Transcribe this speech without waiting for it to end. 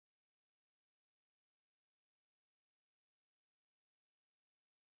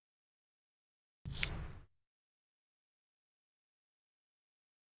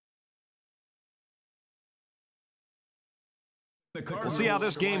We'll see how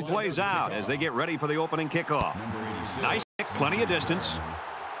this game plays out as they get ready for the opening kickoff. Nice kick, plenty of distance.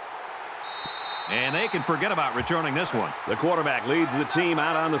 And they can forget about returning this one. The quarterback leads the team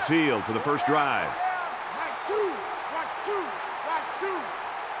out on the field for the first drive.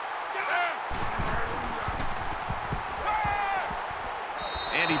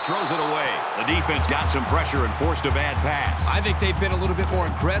 And he throws it away. The defense got some pressure and forced a bad pass. I think they've been a little bit more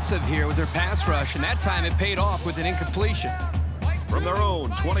aggressive here with their pass rush, and that time it paid off with an incompletion. From their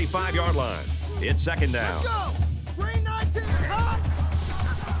own 25-yard line, it's second down.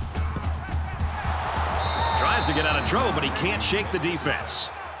 Tries to get out of trouble, but he can't shake the defense.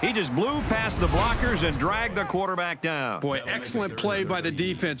 He just blew past the blockers and dragged the quarterback down. Boy, excellent play by the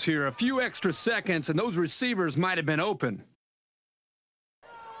defense here. A few extra seconds, and those receivers might have been open.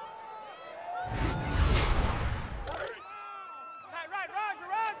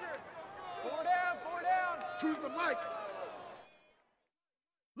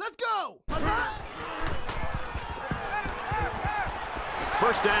 Let's go!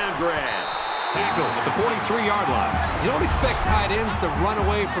 First down grab. Tackle at the 43-yard line. You don't expect tight ends to run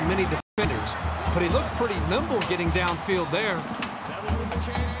away from many defenders, but he looked pretty nimble getting downfield there.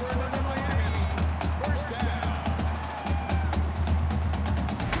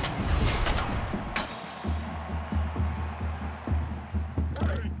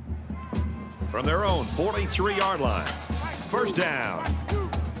 From their own 43-yard line. First down.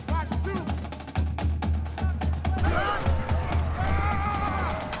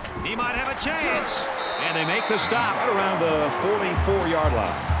 He might have a chance. And they make the stop at around the 44-yard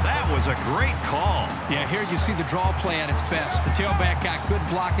line. That was a great call. Yeah, here you see the draw play at its best. The tailback got good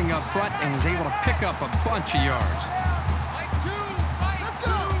blocking up front and was able to pick up a bunch of yards.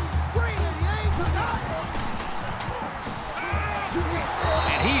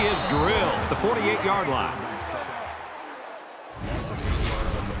 And he is drilled at the 48-yard line.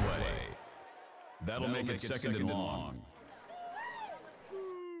 That'll make it second and long.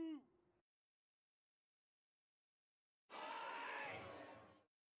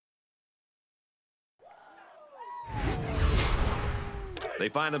 They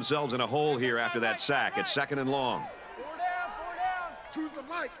find themselves in a hole here after that sack. It's second and long. 4 down. Choose the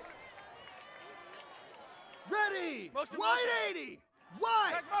mic. Ready. Motion, wide motion. 80.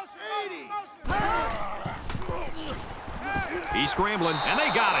 Wide. Motion, 80. He's scrambling, and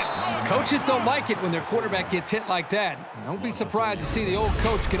they got it. Coaches don't like it when their quarterback gets hit like that. Don't be surprised to see the old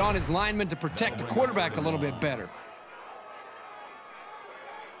coach get on his lineman to protect the quarterback a little bit better.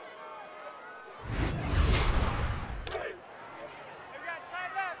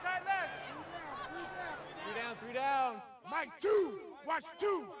 Mike, 2. Watch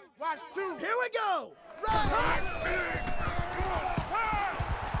 2. Watch 2. Here we go. Right.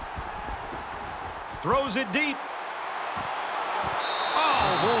 Throws it deep.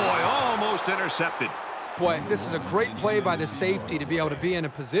 Oh, boy, almost intercepted. Boy, this is a great play by the safety to be able to be in a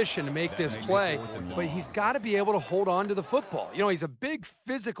position to make this play, but he's got to be able to hold on to the football. You know, he's a big,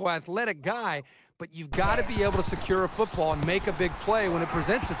 physical, athletic guy, but you've got to be able to secure a football and make a big play when it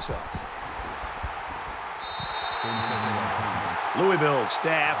presents itself. Louisville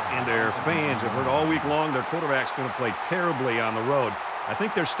staff and their fans have heard all week long their quarterback's going to play terribly on the road. I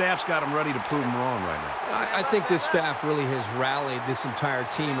think their staff's got them ready to prove them wrong right now. I think this staff really has rallied this entire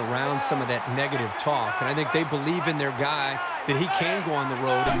team around some of that negative talk, and I think they believe in their guy that he can go on the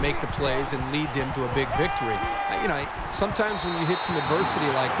road and make the plays and lead them to a big victory. You know, sometimes when you hit some adversity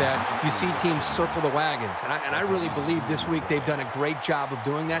like that, you see teams circle the wagons, and I really believe this week they've done a great job of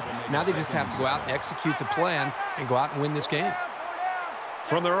doing that. Now they just have to go out and execute the plan and go out and win this game.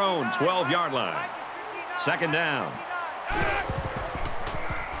 From their own 12-yard line, second down.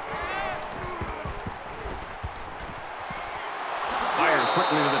 Fires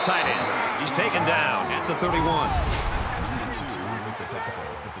quickly to the tight end. He's taken down at the 31.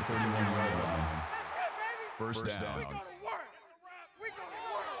 First down.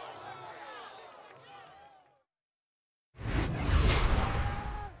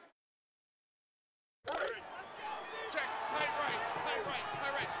 Check, tight right.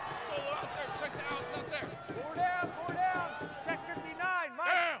 Solo out there, check the outs out there. 4 down. Check 59.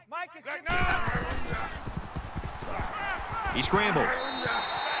 Mike is 59. He scrambled.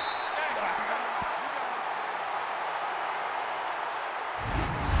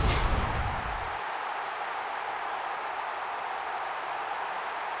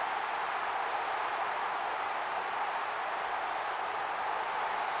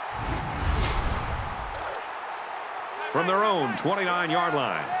 From their own 29-yard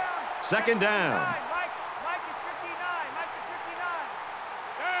line, second down. Mike is 59.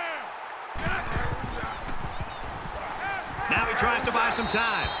 Now he tries to buy some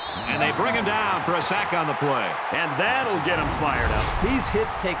time. And they bring him down for a sack on the play. And that'll get him fired up. These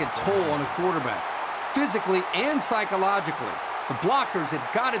hits take a toll on a quarterback, physically and psychologically. The blockers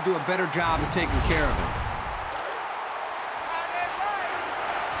have got to do a better job of taking care of him.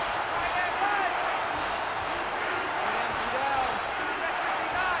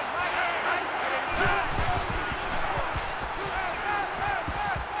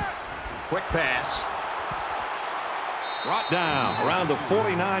 Quick pass. Brought down around the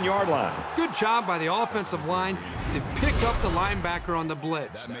 49-yard line. Good job by the offensive line to pick up the linebacker on the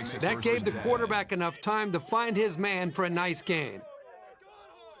blitz. That gave the quarterback enough time to find his man for a nice gain.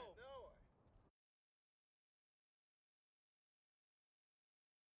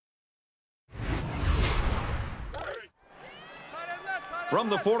 From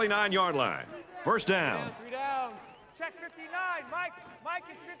the 49-yard line. First down. 3 down. Check 59. Mike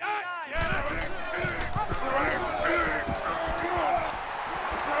is 59.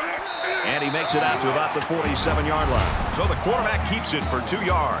 And he makes it out to about the 47-yard line. So the quarterback keeps it for 2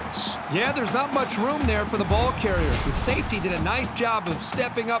 yards. Yeah, there's not much room there for the ball carrier. The safety did a nice job of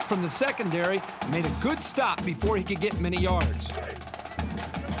stepping up from the secondary and made a good stop before he could get many yards.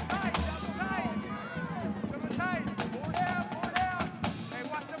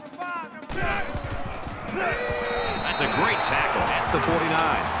 That's a great tackle at the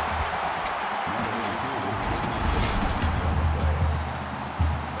 49.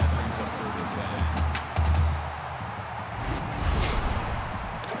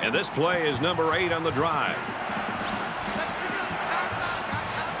 And this play is number 8 on the drive.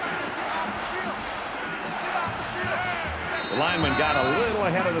 The lineman got a little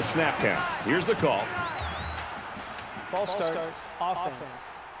ahead of the snap count. Here's the call. Ball start, offense.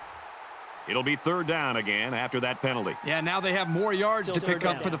 It'll be 3rd down again after that penalty. Yeah, now they have more yards to pick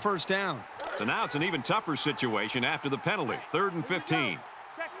up for the first down. So now it's an even tougher situation after the penalty. 3rd and 15.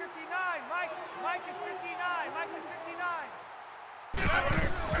 Check 59. Mike is 59. Mike is 59.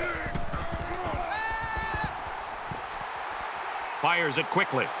 Fires it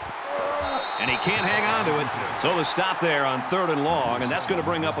quickly. And he can't hang on to it. So the stop there on 3rd and long, and that's going to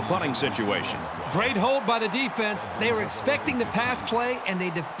bring up a punting situation. Great hold by the defense. They were expecting the pass play, and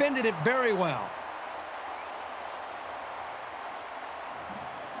they defended it very well.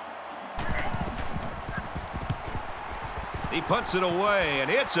 He punts it away,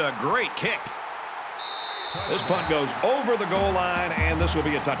 and it's a great kick. This punt goes over the goal line, and this will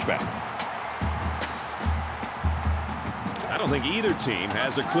be a touchback. I don't think either team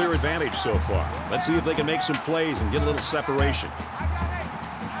has a clear advantage so far. Let's see if they can make some plays and get a little separation.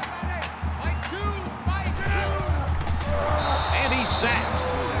 And he's sacked.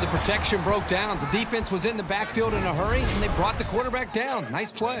 The protection broke down. The defense was in the backfield in a hurry, and they brought the quarterback down.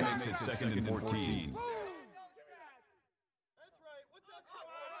 Nice play. Makes it 2nd and 14.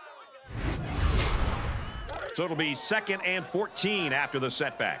 So it'll be 2nd and 14 after the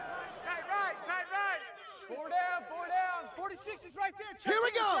setback. Tight right. 4 down. 46 is right there. Check Here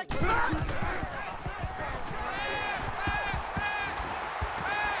we go.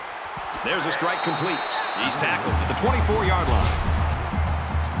 There's a strike complete. He's tackled at the 24-yard line.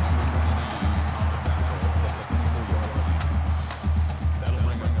 That'll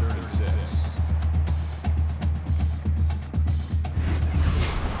bring up 3rd and 6.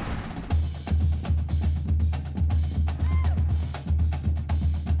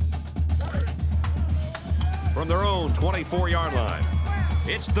 From their own 24-yard line.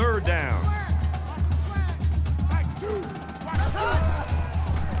 It's 3rd down.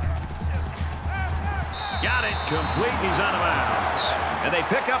 Got it. Complete. He's out of bounds. And they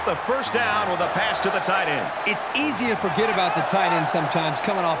pick up the first down with a pass to the tight end. It's easy to forget about the tight end sometimes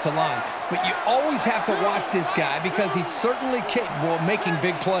coming off the line, but you always have to watch this guy because he's certainly capable of making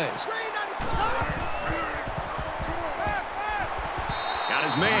big plays. Got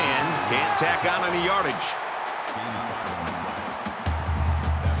his man. Can't tack on any yardage.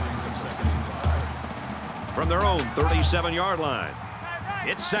 From their own 37-yard line.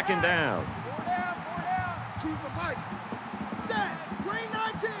 It's 2nd down. 4 down. Choose the mic. Set. Green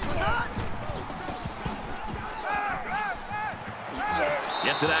 19.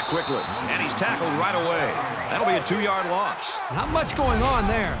 Gets it out quickly. And he's tackled right away. That'll be a 2-yard loss. Not much going on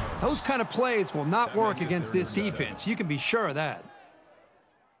there. Those kind of plays will not work against this defense. You can be sure of that.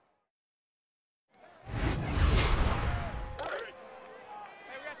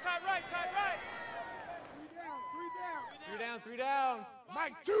 Three down.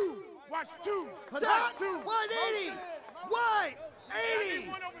 Mike, 2. Watch 2. Set. 180. Wide. 80.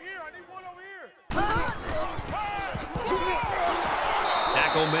 One over here. I need one over here.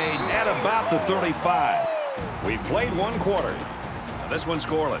 Tackle made at about the 35. We've played one quarter. Now this one's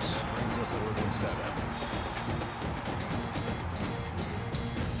scoreless. Brings us 4th and 7.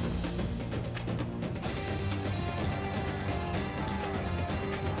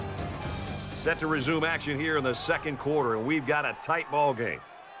 Set to resume action here in the second quarter, and we've got a tight ball game.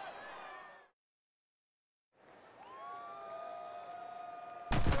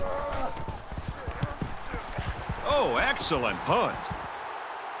 Oh, excellent punt.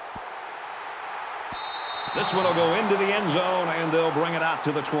 This one will go into the end zone, and they'll bring it out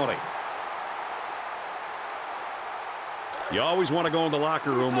to the 20. You always want to go in the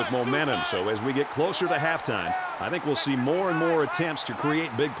locker room with momentum, so as we get closer to halftime, I think we'll see more and more attempts to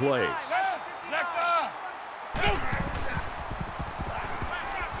create big plays.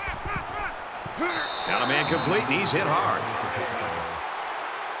 Got a man complete, and he's hit hard.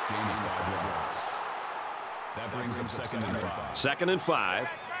 That brings him 2nd and 5. 2nd and 5.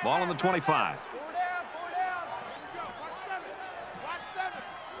 Ball on the 25.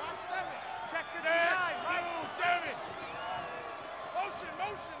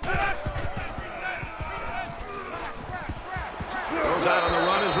 Goes out on the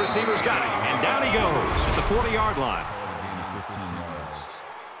run. His receiver's got him, and down he goes at the 40-yard line. 15 yards.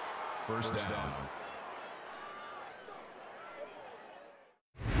 First down.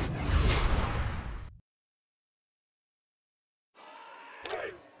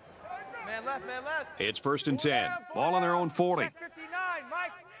 Man left, man left. It's 1st and 10. Ball on their own 40. Check 59,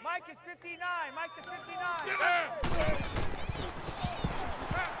 Mike is 59, Mike the 59.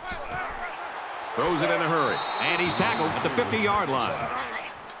 Throws it in a hurry, and he's tackled at the 50-yard line.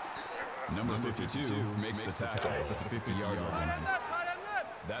 Number 52 makes the tackle at the 50-yard line.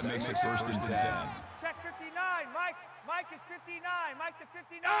 That makes it 1st and 10. Check 59, Mike is 59, Mike the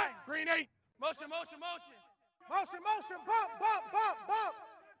 59. Green 8. Motion, motion, motion. Motion, motion, bump, bump, bump, bump.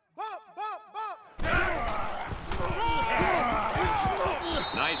 Bump, bump, bump.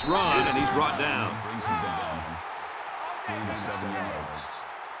 Nice run, and he's brought down. Brings him down. Gain of 7 yards.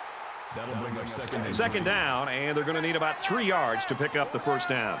 That'll bring up 2nd and 2nd down, and they're going to need about 3 yards to pick up the first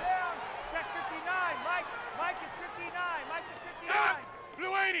down. Check 59, Mike is 59, Mike the 59.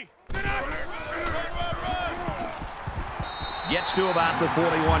 Blue 80. Gets to about the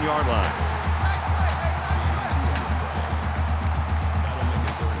 41-yard line.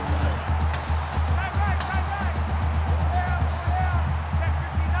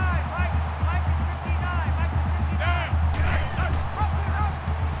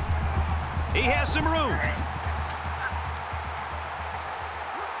 He has some room.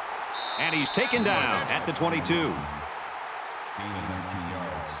 And he's taken down at the 22. gain of 19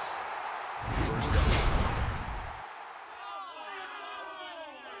 yards. First down.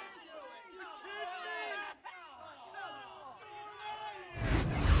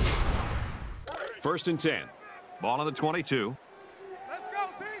 First and 10. Ball on the 22. Let's go,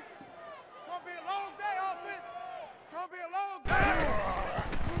 T. It's going to be a long day, offense. It's going to be a long day.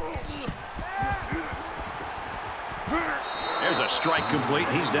 There's a strike complete.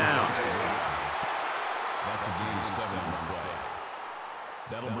 He's down. That's a gain of 7 on the play.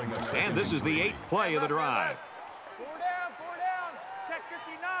 That'll bring up And this is the 8th play of the drive. Four down. Check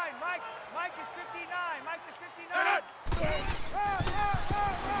 59. Mike is 59. Mike the 59.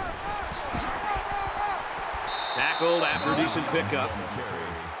 Tackled after a decent pickup.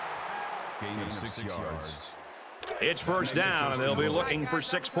 Gain of 6 yards. It's first down, and they'll be looking for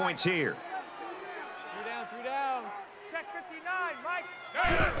 6 points here. Three down. Check 59. Mike.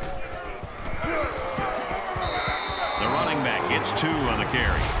 The running back gets 2 on the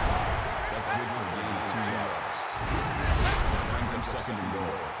carry. That's good for a gain of 2 yards. Brings him second and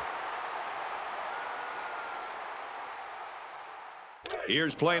goal.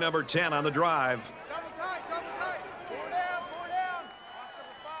 Here's play number 10 on the drive. Double tight. Four down.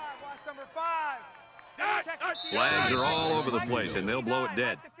 Watch number 5. Check 59. Flags are all over the place, and they'll blow it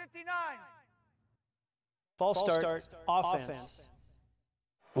dead. Mike the 59. False start, offense.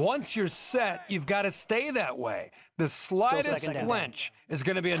 Once you're set, you've got to stay that way. The slightest second down. flinch is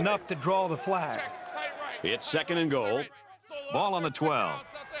going to be enough to draw the flag. Check tight right. It's second and goal. Ball on the 12.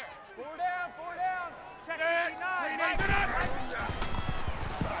 Four down. Check 59.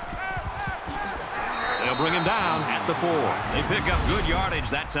 They'll bring him down at the 4. They pick up good yardage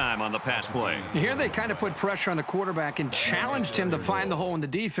that time on the pass play. Here they kind of put pressure on the quarterback and challenged him to find the hole in the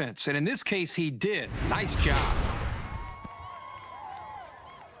defense. And in this case, he did. Nice job.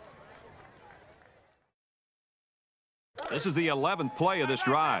 This is the 11th play of this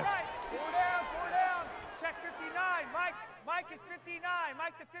drive. Four down. Check 59. Mike is 59.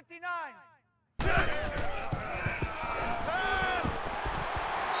 Mike the 59.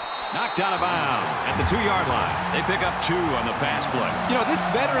 Knocked out of bounds at the 2-yard line. They pick up 2 on the pass play. You know, this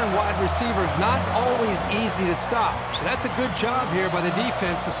veteran wide receiver is not always easy to stop. So that's a good job here by the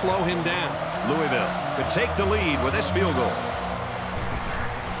defense to slow him down. Louisville could take the lead with this field goal.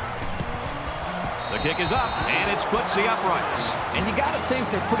 The kick is up, and it splits the uprights. And you got to think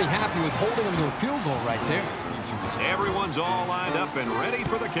they're pretty happy with holding him to a field goal right there. Everyone's all lined up and ready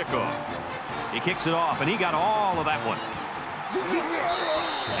for the kickoff. He kicks it off, and he got all of that one.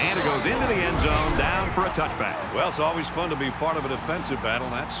 And it goes into the end zone, down for a touchback. Well, it's always fun to be part of a defensive battle,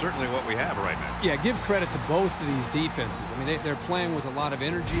 and that's certainly what we have right now. Yeah, give credit to both of these defenses. I mean, they're playing with a lot of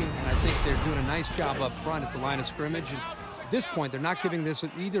energy, and I think they're doing a nice job up front at the line of scrimmage. And at this point, they're not giving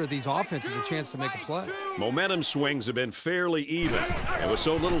either of these offenses a chance to make a play. Momentum swings have been fairly even, and with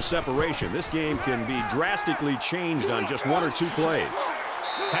so little separation, this game can be drastically changed on just 1 or 2 plays.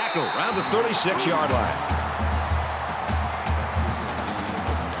 Tackle around the 36-yard line.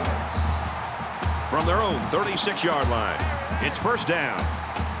 From their own 36-yard line, it's first down.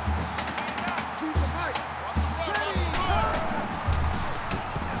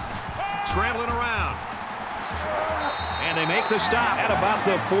 Scrambling around. And they make the stop at about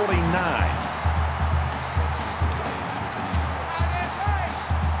the 49.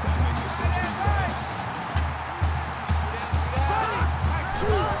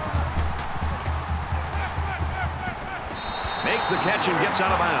 Makes the catch and gets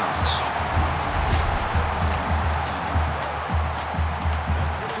out of bounds.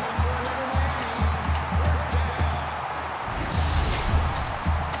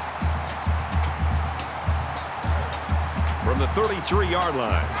 From the 33-yard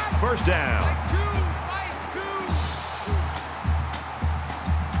line, first down.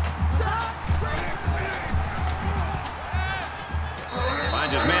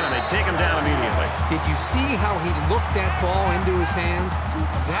 Finds his man, and they take him down immediately. Did you see how he looked that ball into his hands?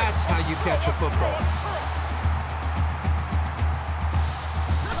 That's how you catch a football.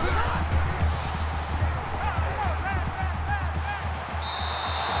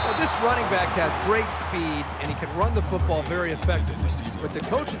 This running back has great speed, and he can run the football very effectively. But the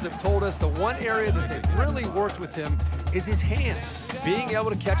coaches have told us the one area that they've really worked with him is his hands, being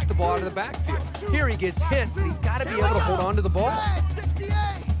able to catch the ball out of the backfield. Here he gets hit, but he's got to be able to hold on to the ball. Red 68!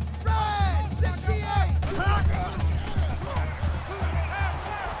 Red 68!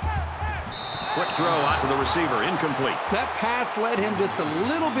 Quick throw out to the receiver, incomplete. That pass led him just a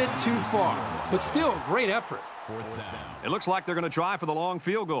little bit too far, but still, great effort. It looks like they're going to try for the long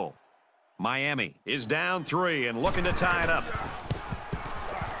field goal. Miami is down 3 and looking to tie it up.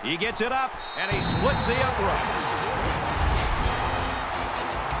 He gets it up, and he splits the uprights.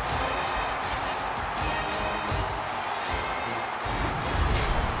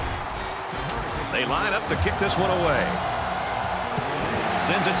 They line up to kick this one away.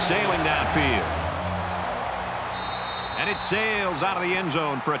 Sends it sailing downfield. And it sails out of the end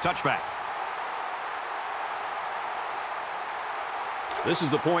zone for a touchback. This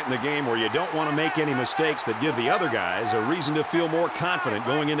is the point in the game where you don't want to make any mistakes that give the other guys a reason to feel more confident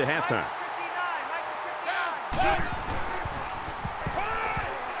going into halftime.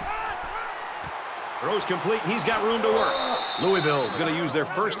 Throws complete. He's got room to work. Louisville's going to use their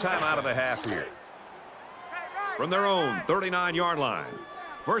first time out of the half here. From their own 39-yard line.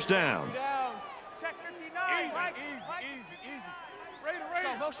 First down. Check 59. Mike. Easy. Raider.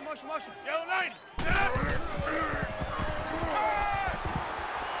 Motion. Yo, 90.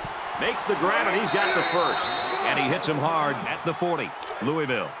 Makes the grab, and he's got the first. And he hits him hard at the 40.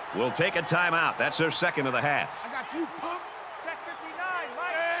 Louisville will take a timeout. That's their second of the half. I got you, punk. Check 59.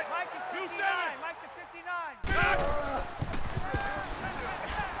 Mike is 59. Mike to 59.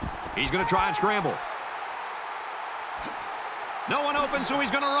 He's going to try and scramble. No one open, so he's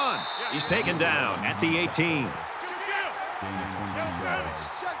going to run. He's taken down at the 18.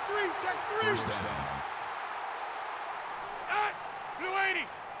 Check 3. First down. Blue 80.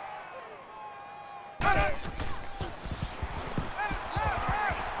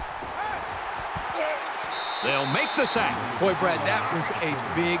 They'll make the sack. Boy, Brad, that was a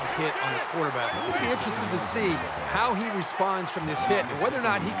big hit on the quarterback. We'll be interested to see how he responds from this hit and whether or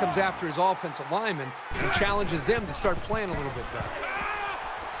not he comes after his offensive lineman and challenges them to start playing a little bit better.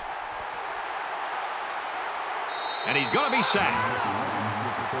 And he's going to be sacked.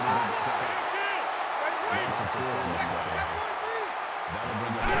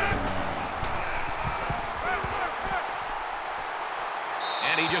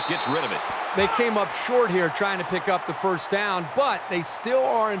 And he just gets rid of it. They came up short here trying to pick up the first down, but they still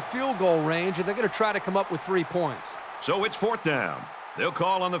are in field goal range, and they're going to try to come up with 3 points. So it's fourth down. They'll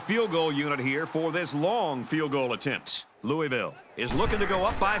call on the field goal unit here for this long field goal attempt. Louisville is looking to go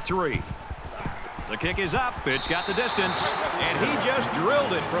up by 3. The kick is up. It's got the distance. And he just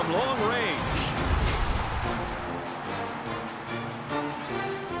drilled it from long range.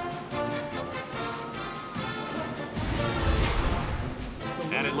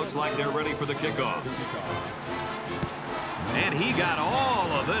 And it looks like they're ready for the kickoff. And he got all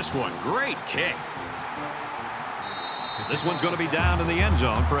of this one. Great kick. This one's going to be down in the end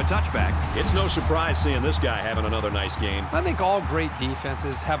zone for a touchback. It's no surprise seeing this guy having another nice game. I think all great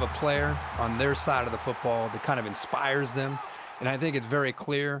defenses have a player on their side of the football that kind of inspires them. And I think it's very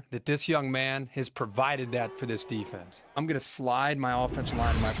clear that this young man has provided that for this defense. I'm going to slide my offensive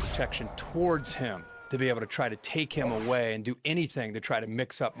line and my protection towards him to be able to try to take him away and do anything to try to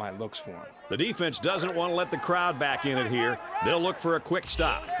mix up my looks for him. The defense doesn't want to let the crowd back in it here. They'll look for a quick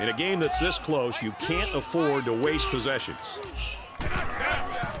stop. In a game that's this close, you can't afford to waste possessions.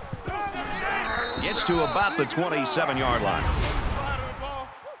 Gets to about the 27-yard line.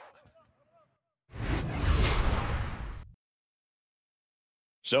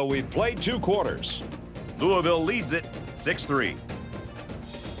 So we've played 2 quarters. Louisville leads it 6-3.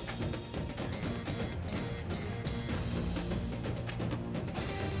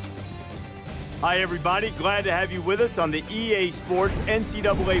 Hi, everybody. Glad to have you with us on the EA Sports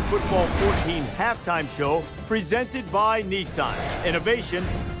NCAA Football 14 halftime show presented by Nissan. Innovation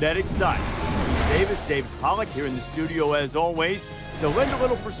that excites. David Pollack here in the studio as always to lend a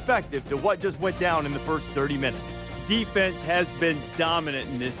little perspective to what just went down in the first 30 minutes. Defense has been dominant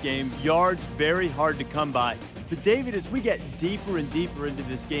in this game. Yards very hard to come by. But David, as we get deeper and deeper into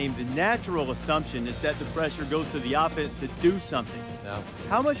this game, the natural assumption is that the pressure goes to the offense to do something. No.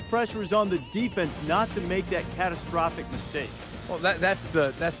 How much pressure is on the defense not to make that catastrophic mistake? Well, that's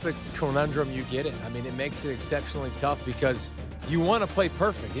the conundrum you get in. I mean, it makes it exceptionally tough because you want to play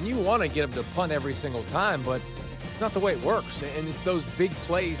perfect and you want to get them to punt every single time, but it's not the way it works. And it's those big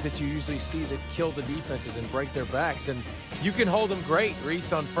plays that you usually see that kill the defenses and break their backs. And you can hold them great,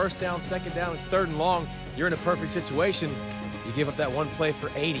 Reese, on first down, second down, it's 3rd and long. You're in a perfect situation. You give up that one play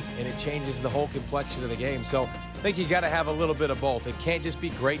for 80, and it changes the whole complexion of the game. So I think you got to have a little bit of both. It can't just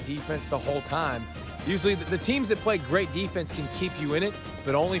be great defense the whole time. Usually the teams that play great defense can keep you in it,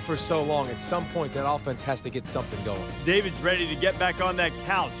 but only for so long. At some point, that offense has to get something going. David's ready to get back on that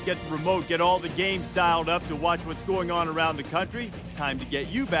couch, get the remote, get all the games dialed up to watch what's going on around the country. Time to get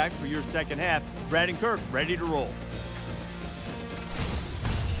you back for your second half. Brad and Kirk ready to roll.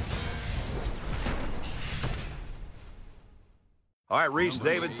 All right, Reese,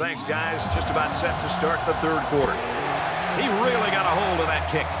 David, thanks, guys. Just about set to start the 3rd quarter. He really got a hold of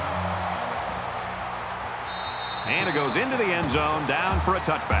that kick. And it goes into the end zone, down for a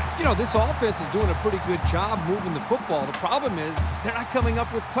touchback. You know, this offense is doing a pretty good job moving the football. The problem is they're not coming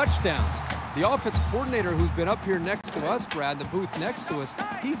up with touchdowns. The offensive coordinator who's been up here next to us, Brad, the booth next to us,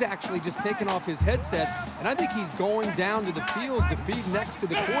 he's actually just taken off his headsets, and I think he's going down to the field to be next to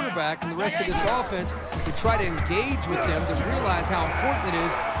the quarterback and the rest of this offense to try to engage with them to realize how important it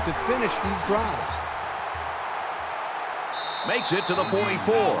is to finish these drives. Makes it to the 44.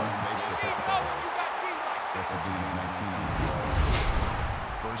 That's a 19.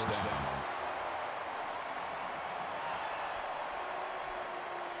 First down.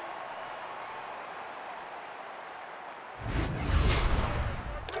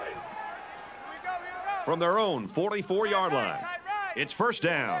 From their own 44-yard line, it's first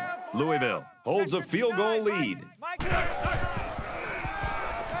down. Louisville holds a field goal lead.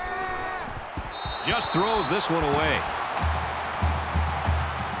 Just throws this one away.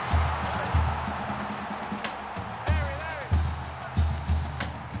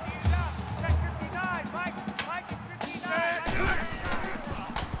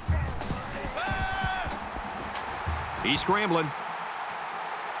 He's scrambling.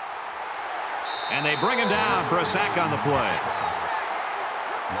 And they bring him down for a sack on the play.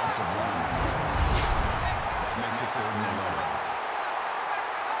 That makes it 3rd and 11.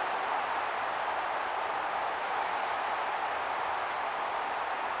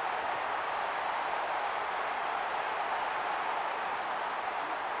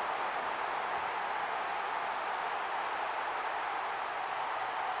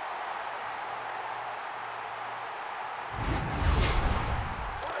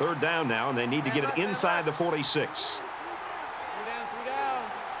 Third down now, and they need to get it inside the 46. 3 down, 3 down.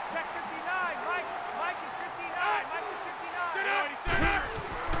 Check 59. Mike is 59. Mike is 59.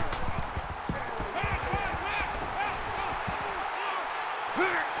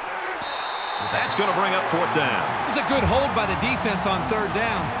 That's going to bring up 4th down. It's a good hold by the defense on 3rd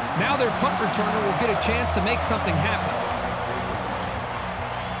down. Now their punt returner will get a chance to make something happen.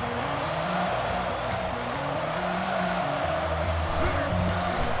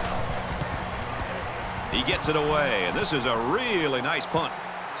 He gets it away, and this is a really nice punt.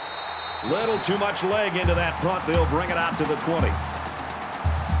 Little too much leg into that punt. They'll bring it out to the 20.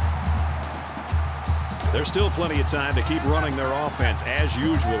 There's still plenty of time to keep running their offense as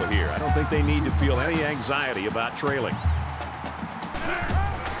usual here. I don't think they need to feel any anxiety about trailing.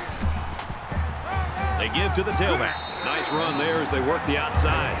 They give to the tailback. Nice run there as they work the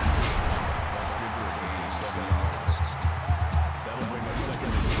outside. That'll bring up 2nd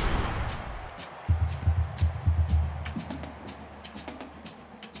and 3.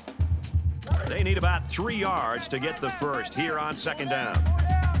 They need about 3 yards to get the first here on 2nd down.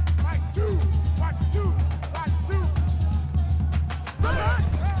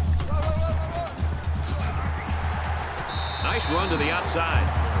 Nice run to the outside.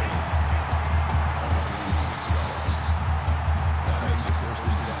 That makes it 1st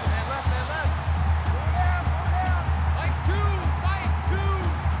and 10.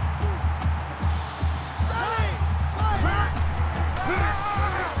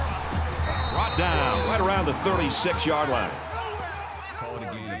 Brought down right around the 36-yard line. Call it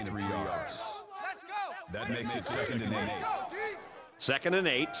a gain of 3 yards. That makes it 2nd and 8. 2nd and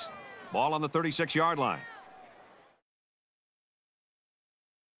 8. Ball on the 36-yard line.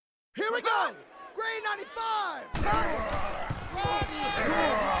 Here we go! Green 95!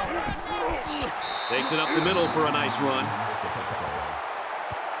 Takes it up the middle for a nice run.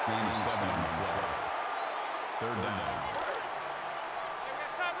 Gain of 7 on the play. 3rd down.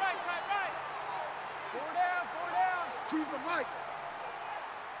 Time right, time right! 4 down, 4 down! Choose the right!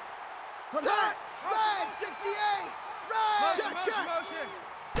 Set! Red, 68! Red! Motion, motion!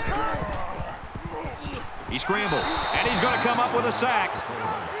 Stay right! He scrambled, and he's going to come up with a sack.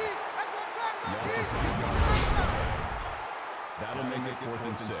 That'll make it 4th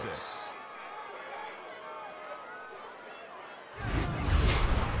and 6.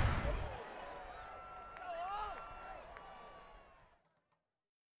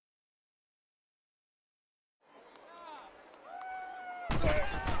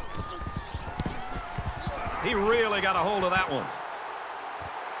 He really got a hold of that one.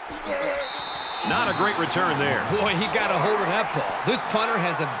 Not a great return there. Boy, he got a hold of that ball. This punter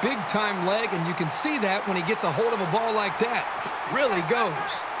has a big-time leg, and you can see that when he gets a hold of a ball like that. It really goes.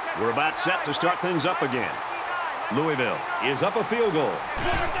 We're about set to start things up again. Louisville is up a field goal.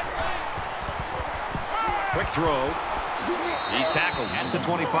 Quick throw. He's tackled at the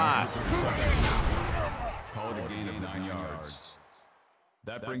 25. Call it a gain of 9 yards.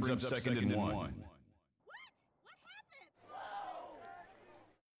 That brings up 2nd and 1.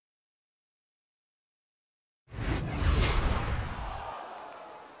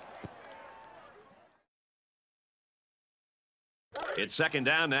 It's 2nd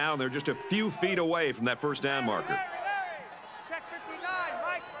down now, and they're just a few feet away from that 1st down marker. Check 59,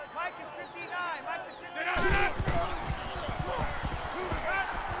 Mike. Mike is 59. Mike is 59.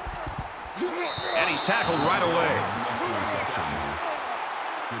 And he's tackled right away.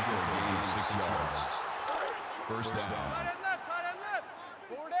 Good for a gain of 6 yards. 1st down. Tight end left, tight end left.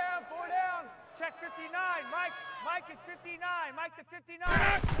 4 down, 4 down. Check 59, Mike. Mike is 59. Mike to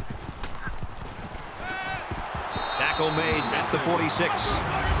 59. Tackle made at the 46.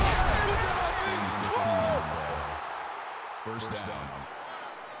 1st down.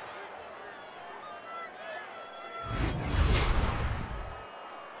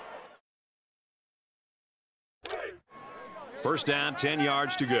 First down, 10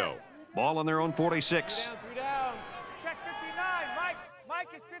 yards to go. Ball on their own 46. 3 down. Check 59, Mike.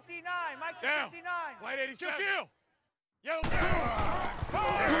 Mike is 59. Mike is 59. Light 87. Kill.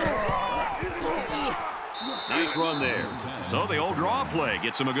 Nice run there. So the old draw play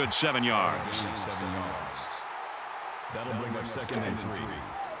gets him a good 7 yards. 7 yards. That'll bring up 2nd and 3. Tight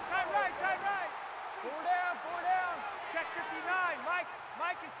right, tight right. 4 down, 4 down. Check 59, Mike.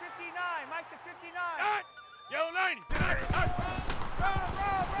 Mike is 59. Mike to 59. Yellow 90.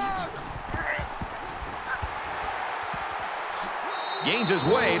 Gains his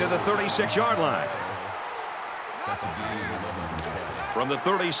way to the 36-yard line. That's a gain of 11. From the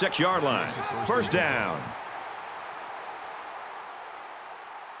 36-yard line, 1st down.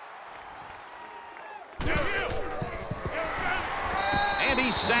 And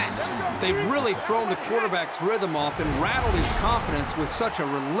he's sacked. They've really thrown the quarterback's rhythm off and rattled his confidence with such a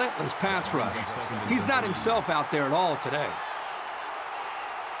relentless pass rush. He's not himself out there at all today.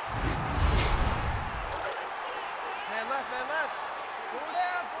 Man left, man left. 4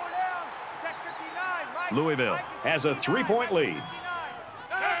 down, 4 down. Check 59, Mike. Louisville has a 3-point lead.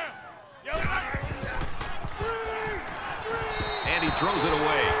 And he throws it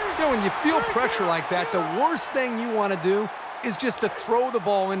away. You know, when you feel pressure like that, the worst thing you want to do is just to throw the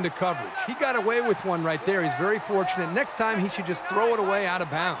ball into coverage. He got away with one right there. He's very fortunate. Next time, he should just throw it away out of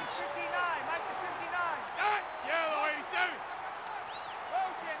bounds.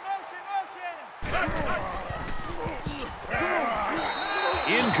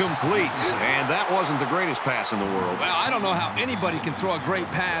 Incomplete, and that wasn't the greatest pass in the world. Well, I don't know how anybody can throw a great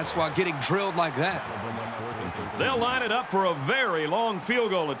pass while getting drilled like that. They'll line it up for a very long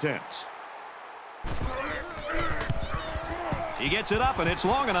field goal attempt. He gets it up, and it's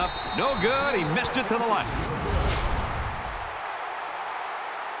long enough. No good. He missed it to the left.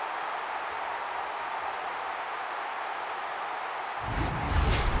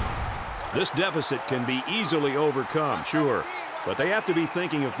 This deficit can be easily overcome, sure. But they have to be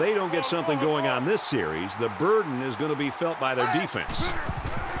thinking if they don't get something going on this series, the burden is going to be felt by their defense.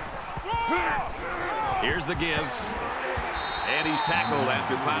 Here's the give. And he's tackled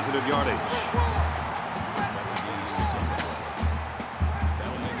after positive yardage.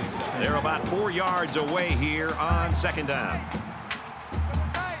 They're about 4 yards away here on second down.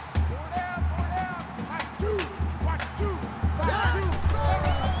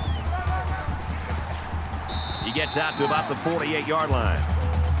 He gets out to about the 48-yard line.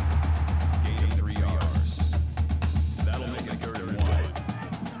 Gain of 3 yards. That'll make it 3rd and 1.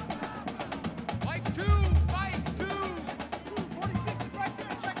 Mike 2, Mike 2. 46 is right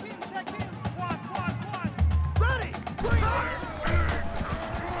there. Check in, check in. Watch. Ready.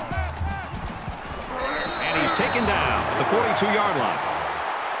 And he's taken down at the 42-yard line.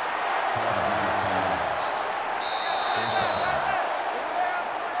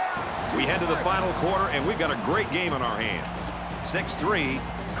 We head to the final quarter, and we've got a great game on our hands. 6-3,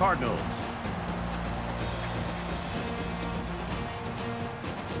 Cardinals.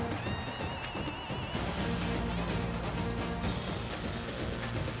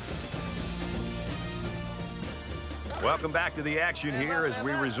 Welcome back to the action here as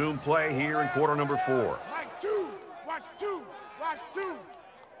we resume play here in quarter number 4. Mike 2, watch 2, watch 2.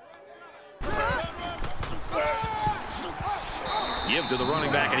 Give to the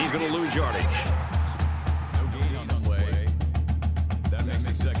running back, and he's going to lose yardage. No gain on the play. That makes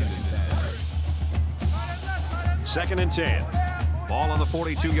it 2nd and 10. 2nd and 10. Ball on the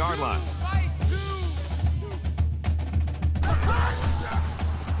 42-yard line.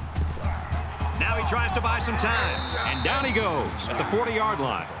 Now he tries to buy some time, and down he goes at the 40-yard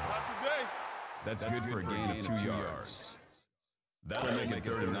line. That's good for a gain of 2 yards. That'll make it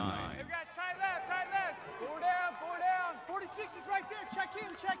 3rd and 9. Tight left. 4 down. 46 is right there. Check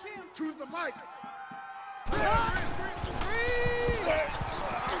in. Choose the mic.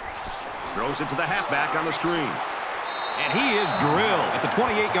 Throws it to the halfback on the screen. And he is drilled at the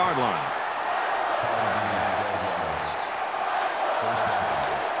 28-yard line.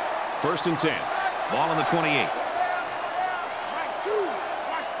 1st and 10. Ball on the 28. Mike 2,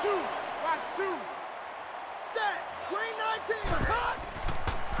 watch 2. Set. Green 19. Cut.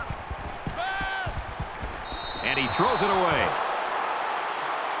 And he throws it away.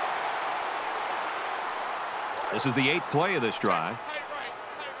 This is the 8th play of this drive. Tight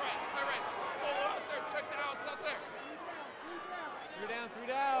right. Solo out there. Check the outs out there. 3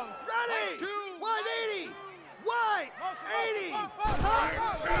 down. Ready. 2. Wide 80. Wide 80.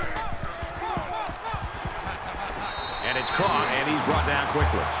 And it's caught, and he's brought down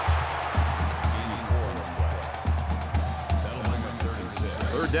quickly. That'll bring up 3rd and 6.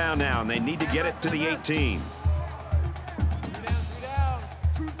 3rd down now, and they need to get it to the 18. 3 down.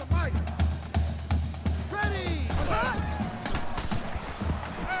 Choose the mic. Ready.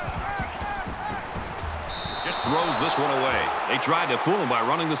 Just throws this one away. They tried to fool him by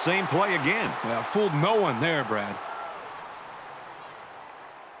running the same play again. Well, fooled no one there, Brad.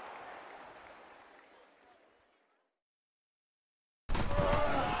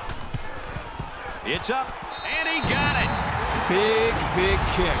 It's up, and he got it. Big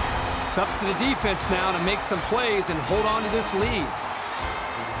kick. It's up to the defense now to make some plays and hold on to this lead.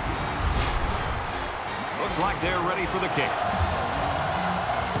 Looks like they're ready for the kick.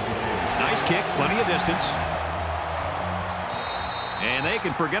 Nice kick, plenty of distance. And they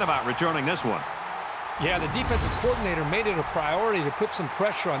can forget about returning this one. Yeah, the defensive coordinator made it a priority to put some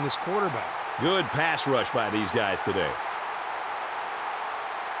pressure on this quarterback. Good pass rush by these guys today.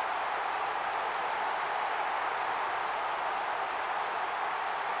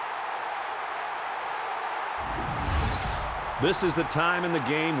 This is the time in the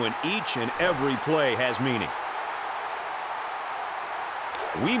game when each and every play has meaning.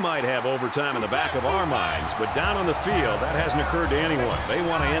 We might have overtime in the back of our minds, but down on the field, that hasn't occurred to anyone. They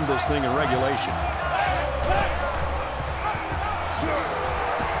want to end this thing in regulation.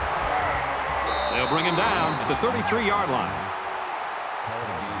 They'll bring him down to the 33-yard line.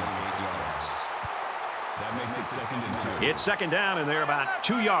 it 2nd and 2. It's 2nd down, and they're about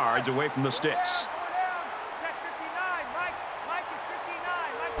 2 yards away from the sticks. Check 59. Mike is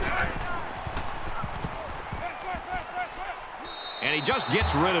 59. Mike is 59. And he just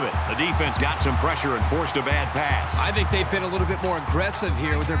gets rid of it. The defense got some pressure and forced a bad pass. I think they've been a little bit more aggressive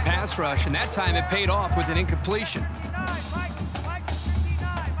here with their pass rush, and that time it paid off with an incompletion. Mike is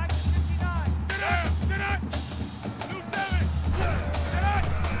 59. Mike is 59. Get up! New 7.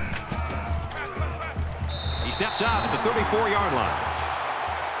 He steps out at the 34-yard line.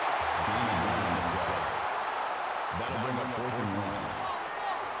 That'll bring up 4th and 1.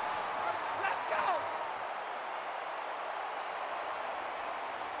 Let's go!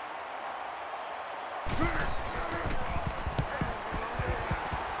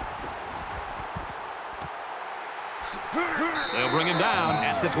 They'll bring him down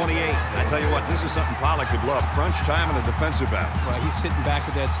at the 28. I tell you what, this is something Pollack could love. Crunch time in a defensive battle. Right, he's sitting back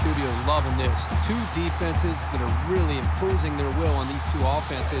at that studio loving this. 2 defenses that are really imposing their will on these 2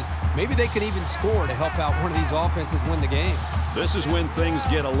 offenses. Maybe they can even score to help out one of these offenses win the game. This is when things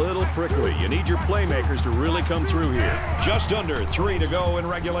get a little prickly. You need your playmakers to really come through here. Just under 3 to go in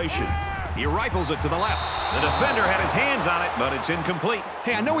regulation. He rifles it to the left. The defender had his hands on it, but it's incomplete.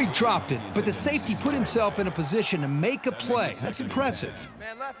 Hey, I know he dropped it, but the safety put himself in a position to make a play. That's impressive.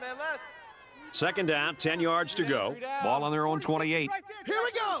 Man left, man left. 2nd down, 10 yards to go. Ball on their own 28. Here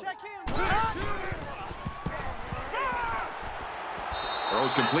we go.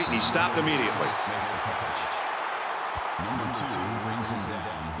 Throws complete, and he stopped immediately. Number 2 brings him down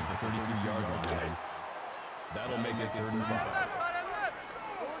at the 33-yard line. That'll make it 3rd and 5.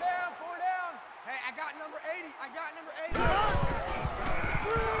 Four down. Hey, I got number 80. I got number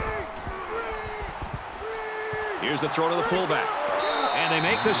 80. Here's the throw to the fullback. And they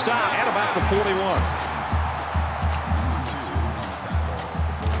make the stop at about the 41.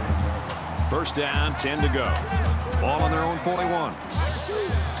 1st down, 10 to go. Ball on their own 41.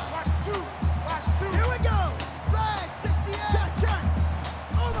 Watch two. Here we go. Flag 68. Check.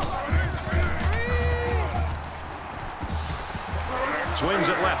 Swings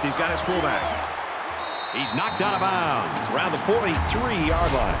it left. He's got his fullback. He's knocked out of bounds around the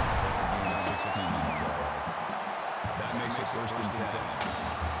 43-yard line. That makes it 1st and 10.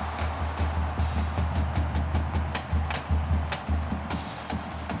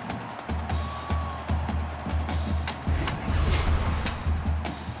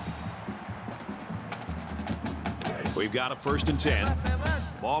 We've got a 1st and 10.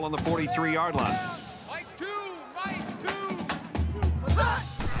 Ball on the 43-yard line. Mike 2.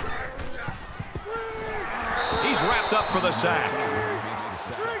 He's wrapped up for the sack.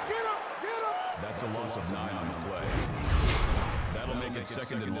 That's a loss of 9 on the play. That'll make it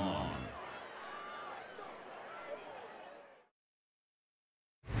 2nd and long.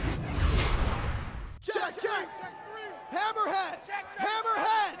 Check. Hammerhead.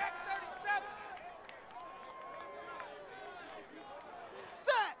 Hammerhead.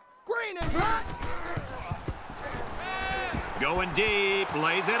 Set. Green and black. Going deep,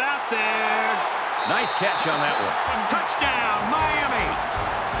 lays it out there. Nice catch on that one. Touchdown, Miami.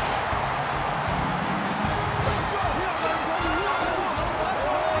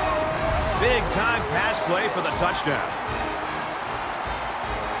 Big time pass play for the touchdown.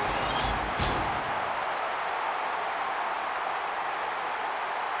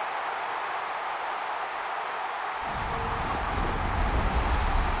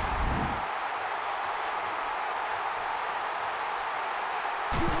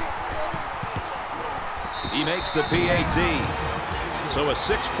 He makes the PAT. So a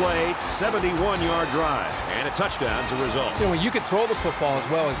 6-play, 71-yard drive, and a touchdown's a result. You know, when you can throw the football as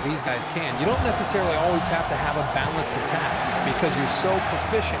well as these guys can, you don't necessarily always have to have a balanced attack because you're so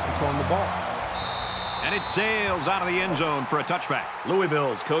proficient in throwing the ball. And it sails out of the end zone for a touchback.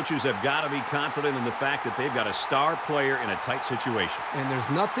 Louisville's coaches have got to be confident in the fact that they've got a star player in a tight situation. And there's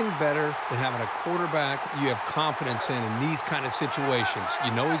nothing better than having a quarterback you have confidence in these kind of situations.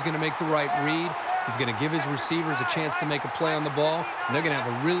 You know he's going to make the right read. He's going to give his receivers a chance to make a play on the ball, and they're going to have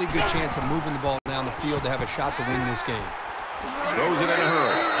a really good chance of moving the ball down the field to have a shot to win this game. Throws it in a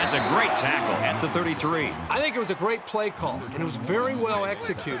hurry. That's a great tackle at the 33. I think it was a great play call, and it was very well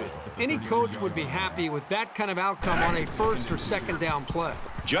executed. Any coach would be happy with that kind of outcome on a 1st or 2nd down play.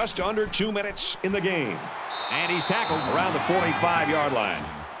 Just under 2 minutes in the game. And he's tackled around the 45-yard line.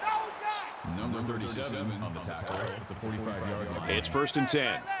 Number 37 on the tackle at the 45-yard line. It's 1st and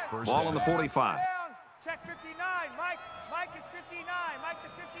 10. Ball on the 45. Check 59. Mike is 59. Mike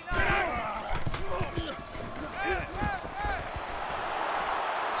is 59.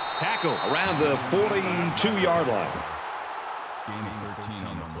 Tackle around the 42-yard line. Gain of 13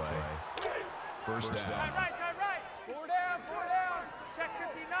 on the play. 1st down. Right.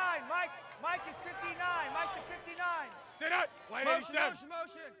 Mike is 59. Mike to 59. Sit up. Line 87.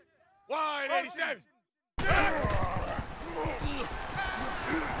 Motion. Wide 87.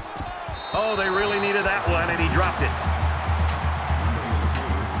 Oh, they really needed that one, and he dropped it.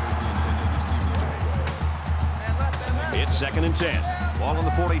 It's 2nd and 10. Ball on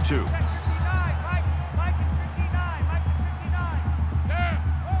the 42. Mike is 59. Mike is 59. There.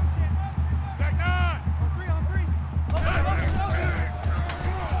 Motion. Back 9. On 3.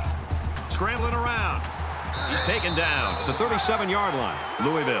 Scrambling around. He's taken down at the 37-yard line.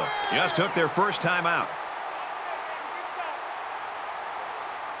 Louisville just took their first time out.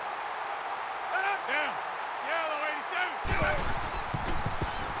 Down. Yellow 87.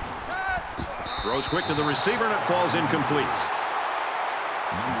 Throws quick to the receiver, and it falls incomplete.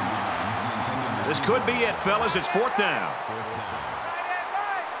 This could be it, fellas. It's 4th down.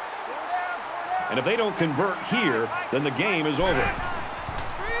 And if they don't convert here, then the game is over.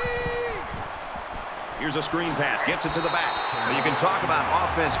 Here's a screen pass. Gets it to the back. So you can talk about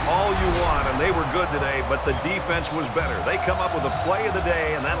offense all you want, and they were good today, but the defense was better. They come up with a play of the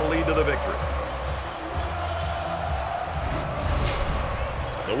day, and that'll lead to the victory.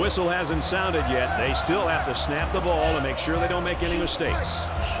 The whistle hasn't sounded yet. They still have to snap the ball and make sure they don't make any mistakes.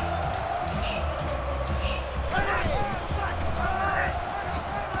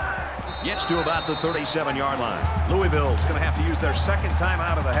 Gets to about the 37-yard line. Louisville's going to have to use their 2nd time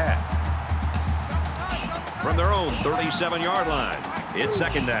out of the half. From their own 37-yard line, it's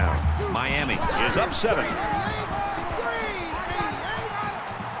 2nd down. Miami is up 7.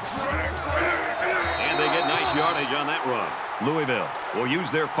 And they get nice yardage on that run. Louisville will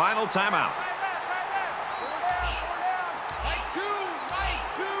use their final timeout. Mike 2.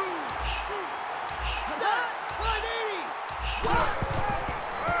 Set.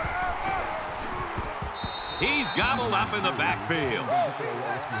 180. He's gobbled up in the backfield.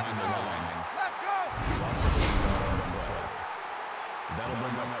 Let's go. That'll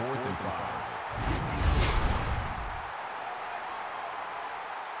bring up 4th and 5.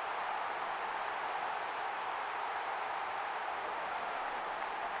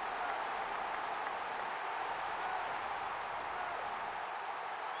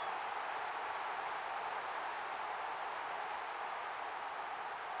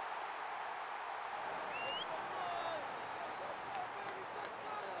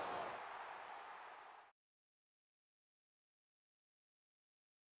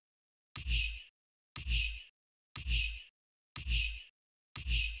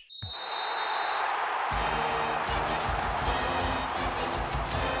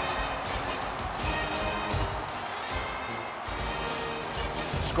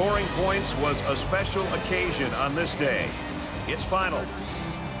 Scoring points was a special occasion on this day. It's final.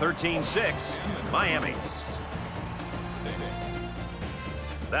 13-6, Miami.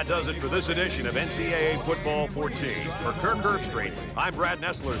 That does it for this edition of NCAA Football 14. For Kirk Herbstreit, I'm Brad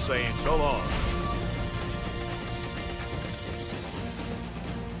Nessler saying so long.